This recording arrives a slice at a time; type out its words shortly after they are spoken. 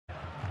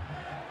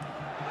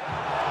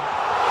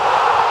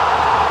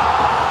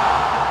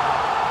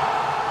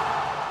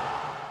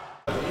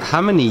How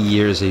many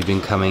years have you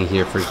been coming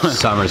here for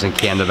summers in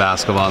Canada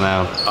basketball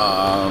now?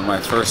 My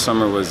first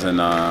summer was in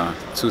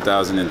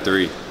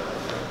 2003.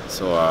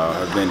 So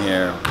I've been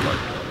here,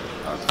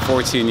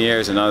 14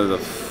 years, and out of the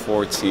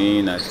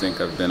 14, I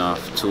think I've been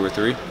off 2 or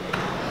 3, the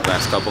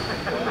last couple.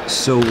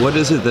 So what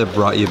is it that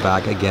brought you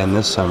back again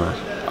this summer?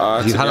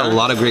 You've had a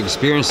lot of great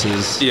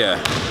experiences.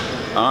 Yeah.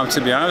 To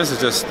be honest,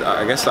 it's just,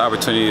 I guess, the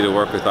opportunity to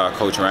work with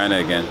Coach Rana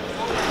again.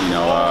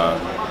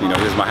 He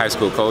was my high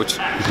school coach.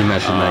 You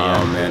mentioned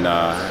that,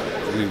 yeah. And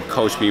he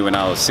coached me when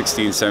I was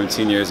 16,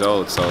 17 years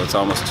old. So it's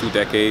almost 2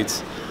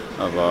 decades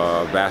of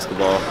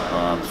basketball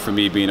for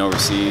me being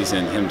overseas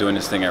and him doing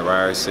this thing at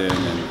Ryerson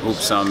and Hoop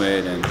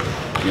Summit and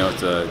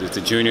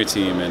the junior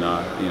team. And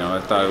I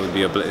thought it would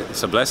be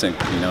it's a blessing,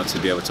 to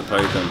be able to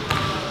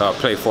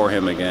play for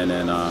him again.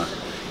 And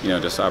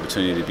just the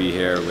opportunity to be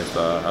here with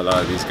a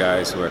lot of these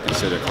guys who are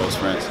considered close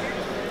friends.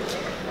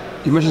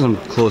 You mentioned some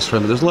close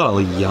friends, but there's a lot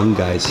of young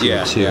guys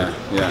here too.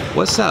 Yeah.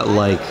 What's that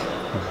like,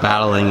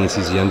 battling against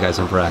these young guys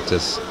in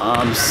practice?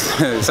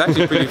 It's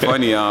actually pretty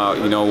funny. A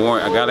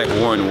guy like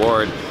Warren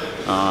Ward,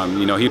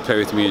 he played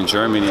with me in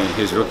Germany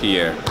his rookie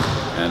year,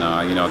 and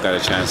I got a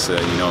chance to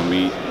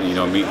meet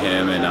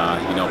him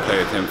and play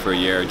with him for a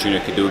year.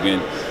 Junior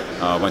Cadogan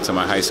went to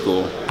my high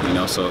school,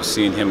 so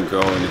seeing him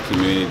grow in the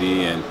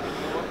community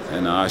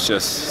and I was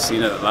just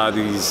seeing a lot of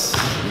these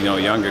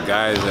younger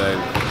guys that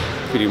I've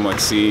pretty much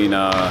seen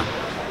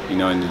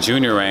in the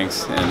junior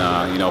ranks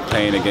and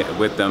playing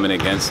with them and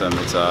against them.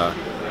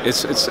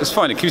 It's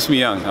fun. It keeps me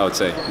young, I would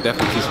say. It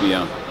definitely keeps me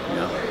young.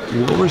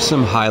 What were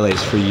some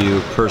highlights for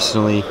you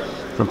personally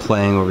from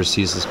playing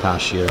overseas this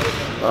past year?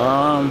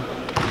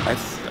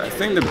 I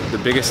think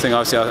the biggest thing,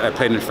 obviously, I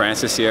played in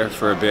France this year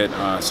for a bit,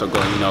 so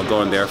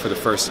going there for the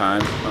first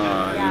time,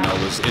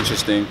 was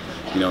interesting.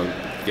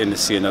 Getting to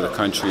see another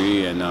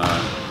country and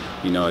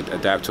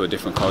adapt to a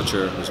different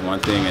culture was one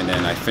thing. And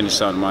then I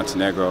finished out in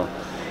Montenegro,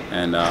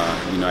 and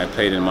I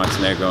played in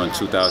Montenegro in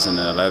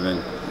 2011,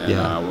 and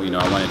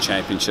I won a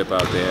championship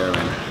out there.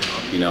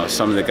 And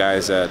some of the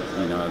guys that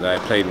that I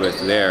played with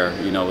there,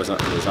 was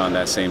on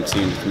that same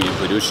team with me in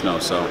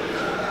Produčno. So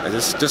I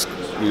just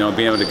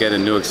being able to get a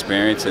new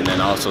experience and then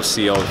also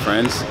see old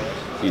friends,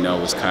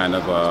 was kind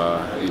of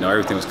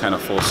everything was kind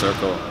of full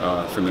circle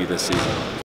for me this season.